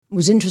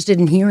was interested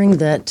in hearing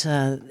that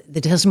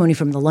the testimony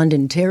from the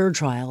London terror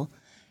trial,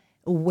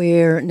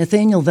 where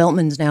Nathaniel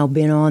Veltman's now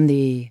been on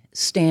the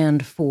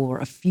stand for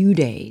a few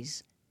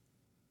days,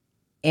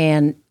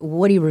 and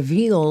what he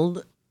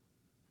revealed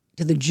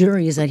to the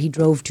jury is that he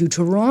drove to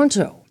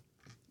Toronto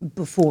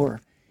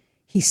before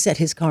he set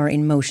his car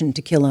in motion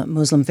to kill a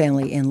Muslim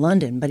family in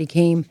London, but he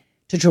came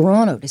to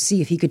Toronto to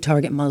see if he could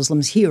target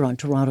Muslims here on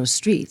Toronto's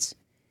streets.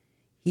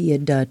 He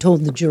had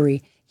told the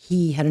jury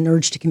he had an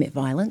urge to commit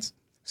violence,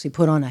 so he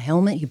put on a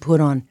helmet, he put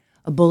on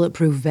a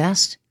bulletproof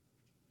vest,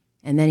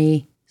 and then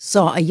he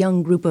saw a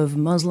young group of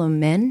Muslim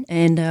men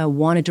and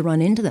wanted to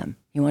run into them.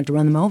 He wanted to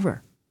run them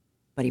over,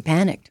 but he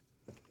panicked,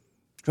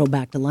 drove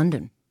back to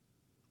London.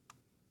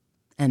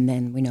 And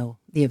then we know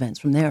the events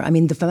from there. I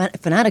mean, the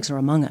fanatics are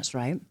among us,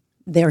 right?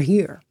 They're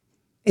here.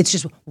 It's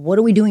just, what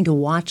are we doing to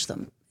watch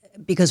them?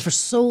 Because for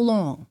so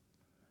long,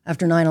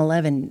 after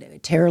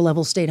 9/11, terror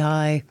levels stayed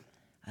high.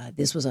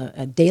 This was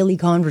a daily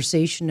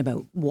conversation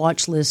about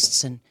watch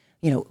lists and,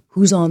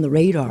 who's on the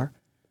radar.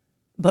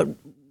 But,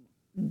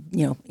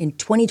 in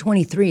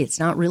 2023, it's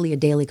not really a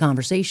daily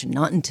conversation,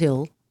 not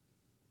until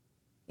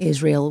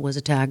Israel was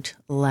attacked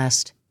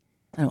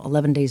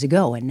 11 days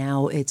ago, and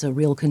now it's a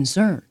real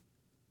concern.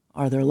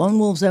 Are there lone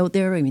wolves out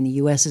there? I mean, the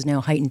U.S. has now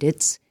heightened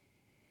its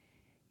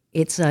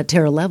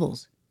terror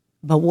levels.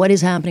 But what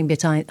is happening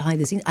behind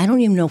the scenes? I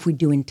don't even know if we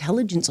do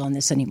intelligence on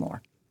this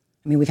anymore.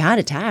 I mean, we've had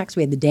attacks.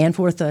 We had the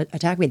Danforth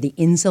attack. We had the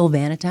Incel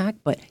van attack.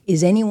 But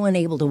is anyone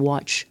able to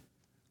watch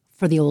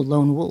for the old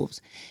lone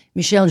wolves?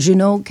 Michel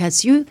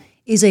Junot-Cassieux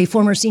is a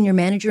former senior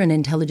manager and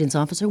intelligence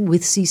officer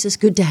with CSIS.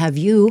 Good to have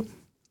you.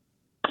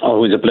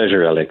 Always a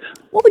pleasure, Alex.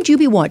 What would you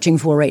be watching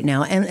for right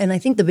now? And I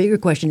think the bigger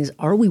question is,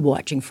 are we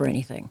watching for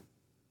anything?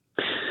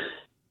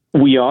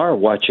 We are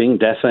watching.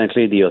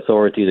 Definitely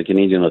the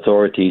Canadian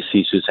authorities,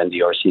 CSIS and the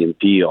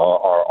RCMP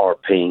are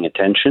paying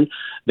attention.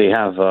 They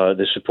have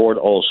the support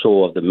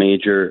also of the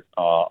major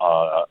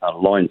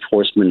law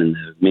enforcement in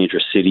the major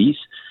cities.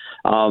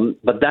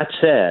 But that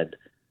said,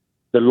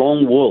 the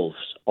lone wolves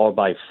are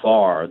by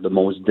far the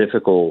most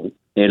difficult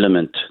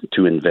element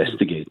to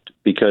investigate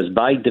because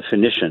by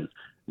definition,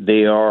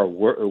 they are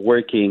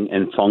working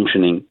and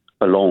functioning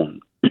alone.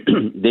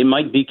 They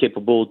might be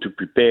capable to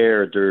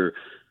prepare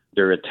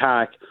their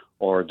attack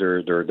or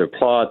their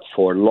plot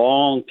for a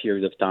long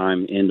period of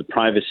time in the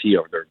privacy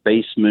of their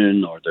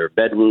basement or their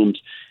bedrooms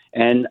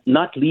and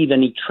not leave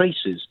any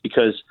traces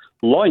because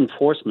law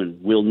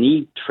enforcement will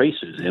need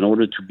traces in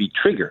order to be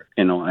triggered,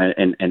 and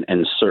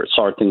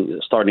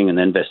starting an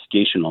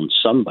investigation on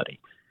somebody.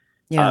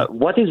 Yeah.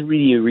 What is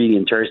really, really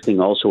interesting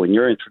also in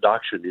your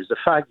introduction is the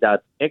fact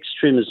that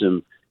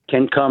extremism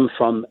can come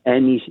from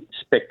any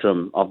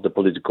spectrum of the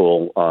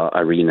political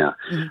arena.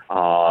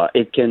 Mm-hmm.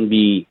 It can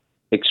be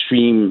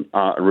extreme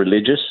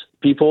religious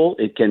people.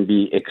 It can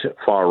be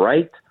far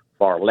right,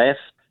 far left.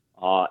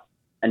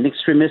 An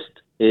extremist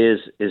is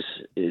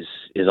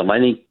of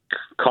any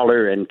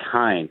color and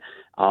kind.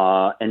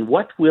 And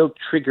what will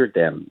trigger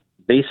them?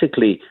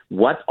 Basically,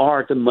 what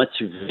are the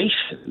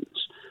motivations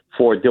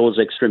for those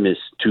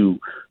extremists to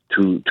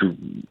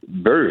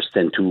burst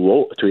and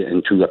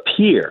to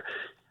appear?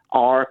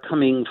 Are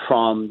coming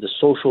from the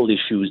social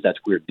issues that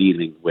we're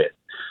dealing with.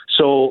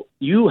 So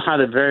you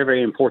had a very,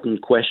 very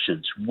important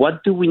question.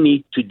 What do we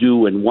need to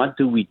do and what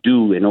do we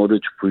do in order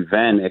to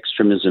prevent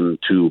extremism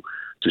to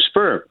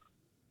spur?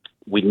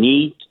 We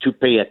need to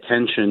pay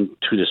attention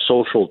to the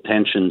social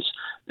tensions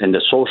and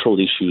the social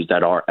issues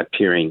that are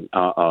appearing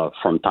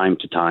from time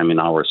to time in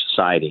our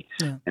society.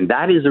 Yeah. And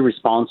that is the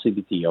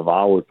responsibility of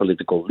our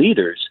political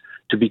leaders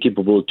to be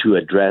capable to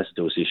address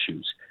those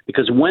issues.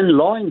 Because when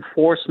law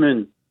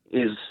enforcement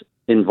is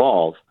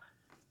involved,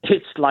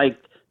 it's like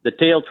the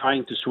tail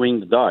trying to swing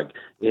the dog.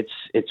 It's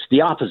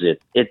the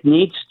opposite. It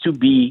needs to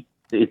be.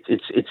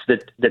 It's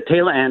the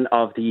tail end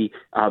of the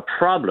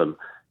problem.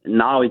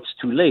 Now it's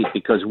too late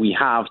because we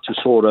have to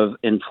sort of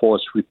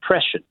enforce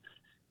repression.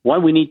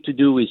 What we need to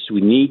do is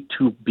we need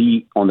to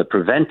be on the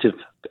preventive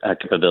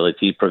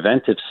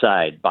preventive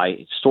side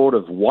by sort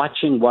of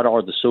watching what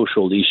are the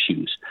social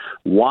issues,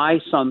 why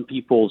some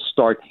people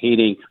start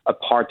hating a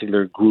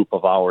particular group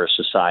of our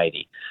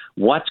society,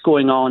 what's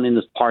going on in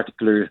this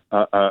particular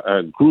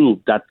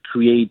group that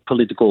create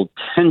political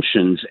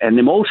tensions and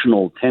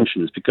emotional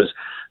tensions, because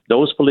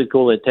those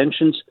political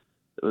tensions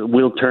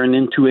will turn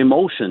into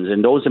emotions,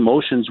 and those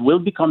emotions will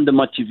become the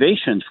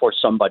motivation for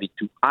somebody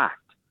to act.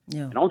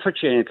 Yeah. And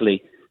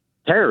unfortunately,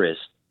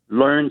 terrorists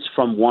learn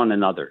from one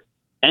another,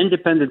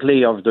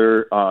 independently of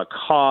their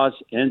cause,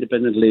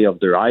 independently of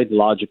their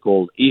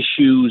ideological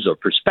issues or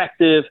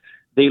perspective.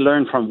 They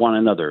learn from one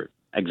another.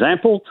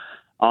 Example,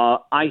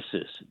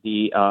 ISIS,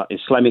 the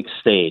Islamic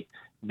State,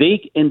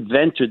 they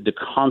invented the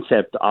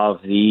concept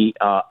of the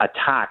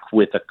attack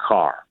with a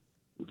car.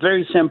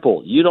 Very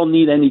simple. You don't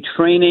need any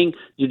training.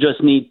 You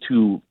just need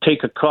to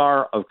take a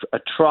car, a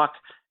truck,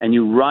 and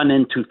you run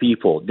into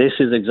people. This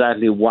is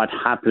exactly what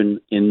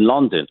happened in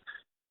London.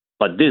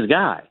 But this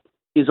guy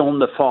is on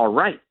the far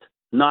right,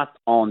 not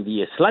on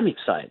the Islamic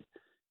side.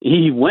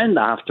 he went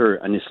after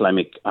an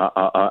Islamic,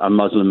 a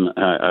Muslim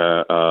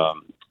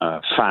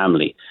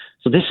family.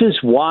 So this is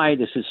why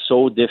this is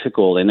so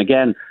difficult. And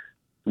again,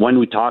 when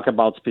we talk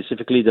about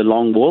specifically the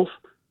lone wolf,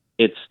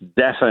 it's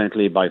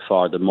definitely by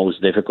far the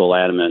most difficult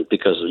element,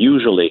 because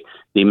usually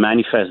they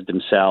manifest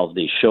themselves,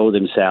 they show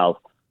themselves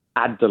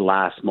at the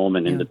last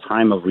moment, and the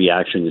time of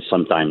reaction is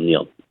sometimes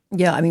nil.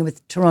 Yeah, I mean,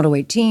 with Toronto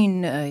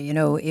 18,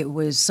 it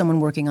was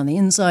someone working on the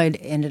inside,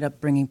 ended up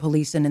bringing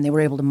police in, and they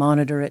were able to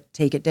monitor it,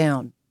 take it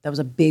down. That was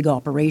a big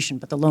operation,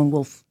 but the lone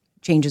wolf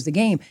changes the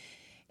game.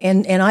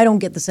 And I don't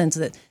get the sense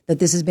that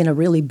this has been a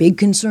really big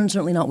concern,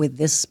 certainly not with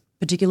this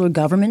particular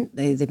government.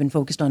 They've been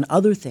focused on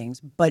other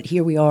things, but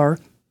here we are,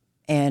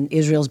 and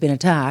Israel's been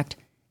attacked,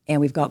 and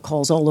we've got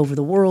calls all over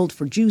the world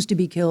for Jews to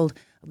be killed.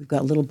 We've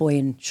got a little boy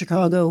in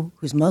Chicago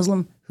who's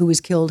Muslim who was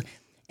killed.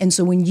 And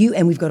so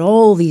we've got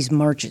all these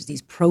marches,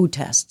 these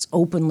protests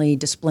openly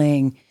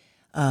displaying,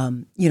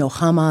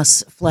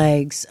 Hamas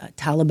flags,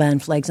 Taliban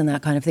flags, and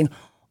that kind of thing.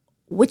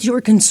 What's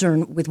your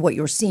concern with what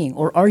you're seeing,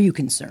 or are you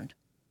concerned?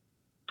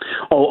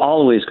 Oh,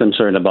 always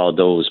concerned about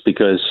those,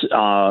 because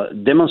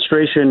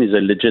demonstration is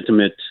a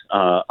legitimate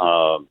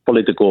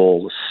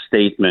political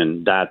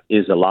statement that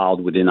is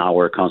allowed within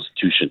our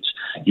constitutions.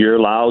 You're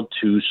allowed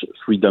to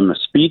freedom of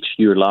speech,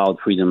 you're allowed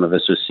freedom of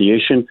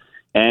association,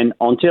 and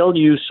until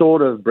you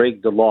sort of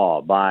break the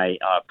law by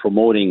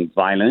promoting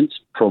violence,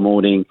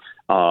 promoting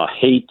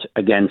hate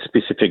against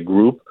specific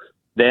group,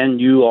 then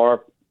you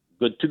are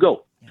good to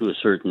go to a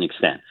certain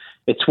extent.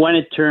 It's when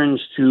it turns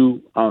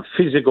to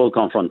physical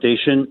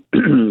confrontation,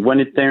 when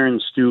it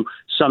turns to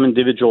some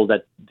individual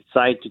that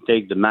decide to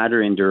take the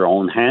matter in their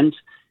own hands.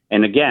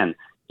 And again,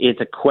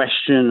 it's a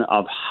question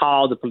of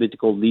how the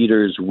political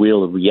leaders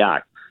will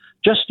react.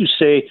 Just to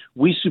say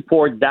we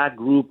support that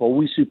group, or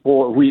we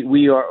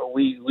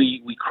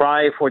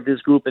cry for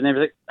this group and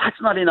everything,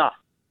 that's not enough.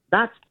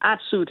 That's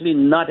absolutely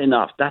not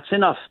enough. That's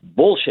enough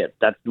bullshit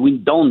that we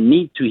don't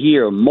need to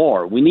hear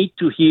more. We need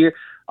to hear.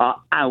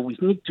 We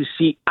need to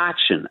see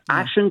action.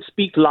 Action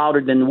speaks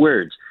louder than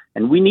words.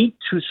 And we need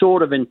to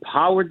sort of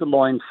empower the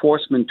law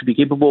enforcement to be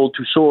capable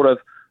to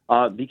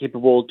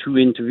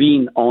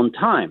intervene on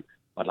time.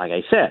 But like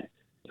I said,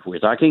 if we're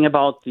talking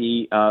about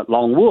the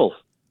lone wolf,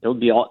 it'll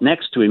be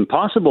next to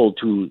impossible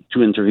to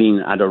intervene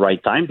at the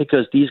right time,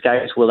 because these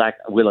guys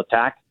will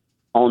attack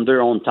on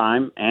their own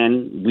time,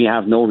 and we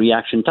have no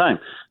reaction time.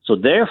 So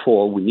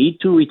therefore, we need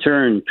to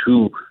return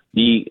to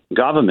the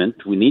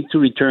government, we need to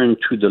return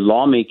to the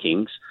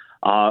lawmakings,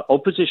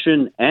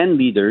 opposition and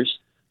leaders,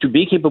 to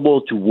be capable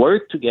to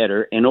work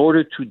together in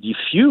order to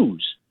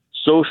diffuse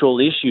social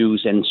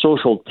issues and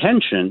social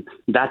tension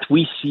that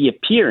we see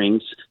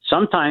appearing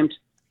sometimes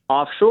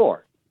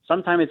offshore.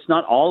 Sometimes it's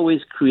not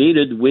always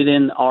created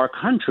within our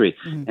country.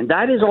 Mm-hmm. And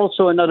that is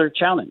also another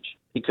challenge,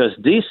 because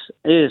this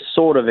is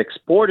sort of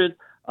exported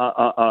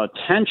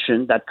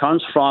tension that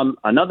comes from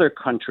another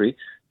country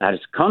that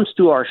comes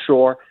to our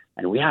shore,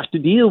 and we have to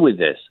deal with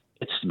this.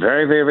 It's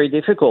very, very, very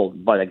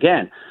difficult. But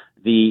again,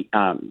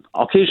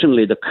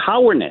 occasionally the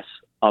cowardice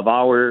of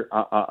our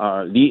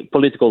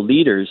political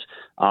leaders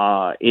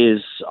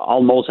is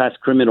almost as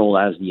criminal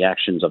as the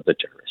actions of the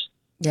terrorists.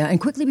 Yeah, and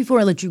quickly before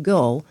I let you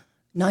go,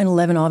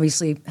 9/11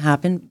 obviously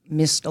happened,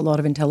 missed a lot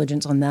of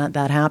intelligence on that.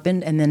 That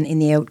happened, and then in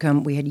the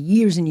outcome, we had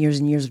years and years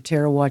and years of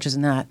terror watches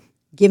and that.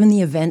 Given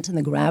the event and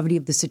the gravity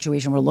of the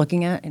situation we're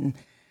looking at, and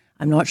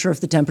I'm not sure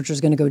if the temperature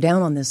is going to go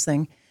down on this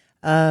thing,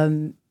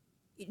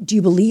 do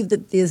you believe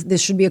that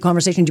this should be a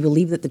conversation? Do you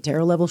believe that the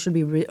terror level should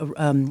be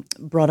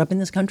brought up in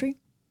this country?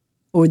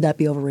 Or would that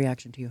be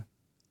overreaction to you?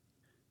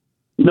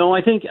 No,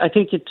 I think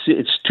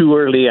it's too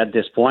early at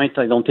this point.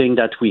 I don't think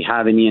that we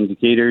have any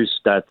indicators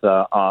that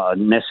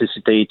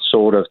necessitate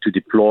sort of to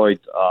deploy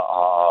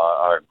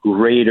a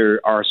greater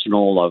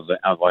arsenal of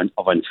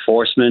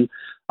enforcement.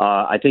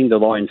 I think the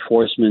law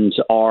enforcement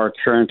are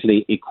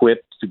currently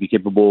equipped to be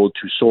capable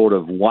to sort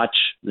of watch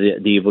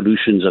the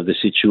evolutions of the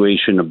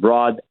situation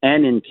abroad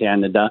and in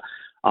Canada.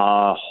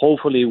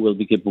 Hopefully we'll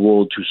be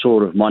capable to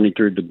sort of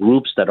monitor the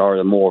groups that are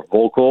the more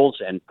vocal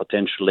and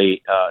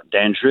potentially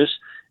dangerous,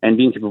 and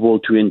being capable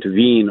to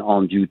intervene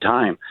on due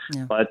time.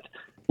 Yeah. But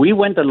we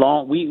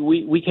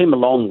came a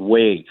long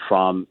way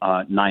from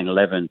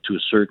 9/11 to a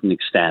certain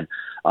extent.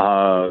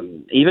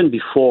 Even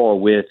before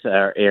with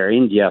Air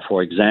India,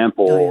 for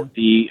example,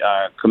 the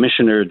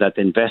commissioner that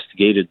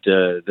investigated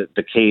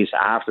the case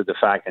after the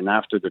fact and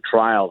after the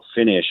trial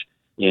finished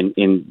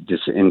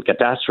in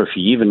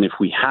catastrophe, even if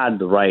we had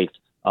the right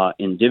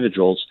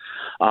individuals,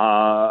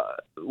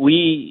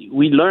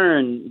 we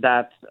learned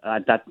that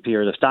at that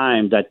period of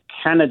time that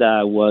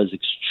Canada was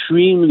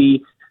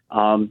extremely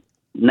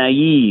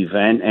naive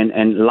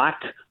and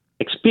lacked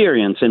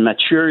experience and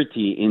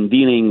maturity in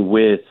dealing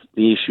with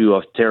the issue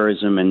of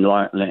terrorism and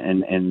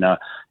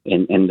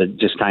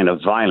just kind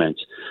of violence.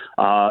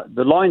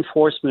 The law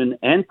enforcement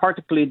and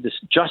particularly the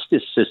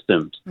justice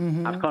systems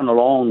have gone a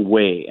long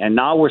way, and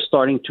now we're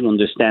starting to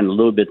understand a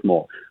little bit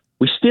more.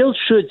 We still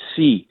should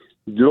see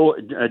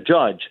a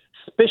judge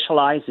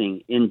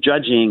specializing in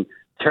judging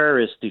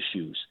terrorist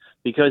issues,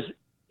 because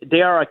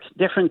they are a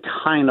different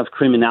kind of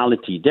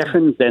criminality,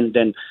 different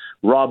than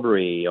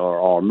robbery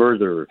or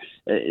murder.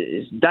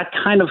 That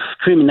kind of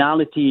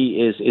criminality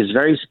is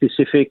very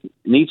specific,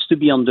 needs to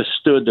be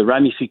understood, the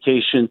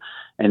ramification,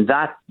 and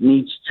that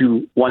needs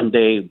to one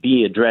day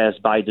be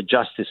addressed by the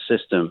justice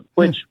system,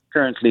 which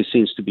currently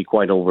seems to be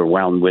quite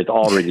overwhelmed with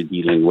already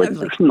dealing with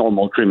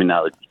normal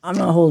criminality. I'm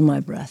not holding my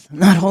breath. I'm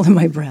not holding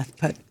my breath,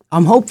 but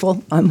I'm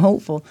hopeful.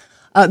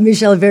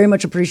 Michel, I very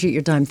much appreciate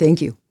your time.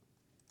 Thank you.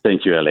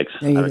 Thank you, Alex.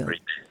 There you go.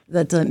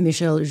 That's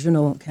Michel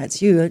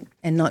Junot-Katsu,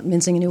 and not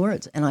mincing any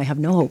words. And I have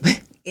no hope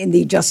in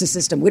the justice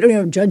system. We don't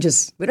even have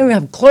judges. We don't even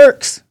have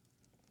clerks.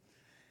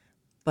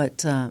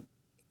 But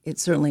it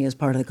certainly is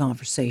part of the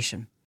conversation.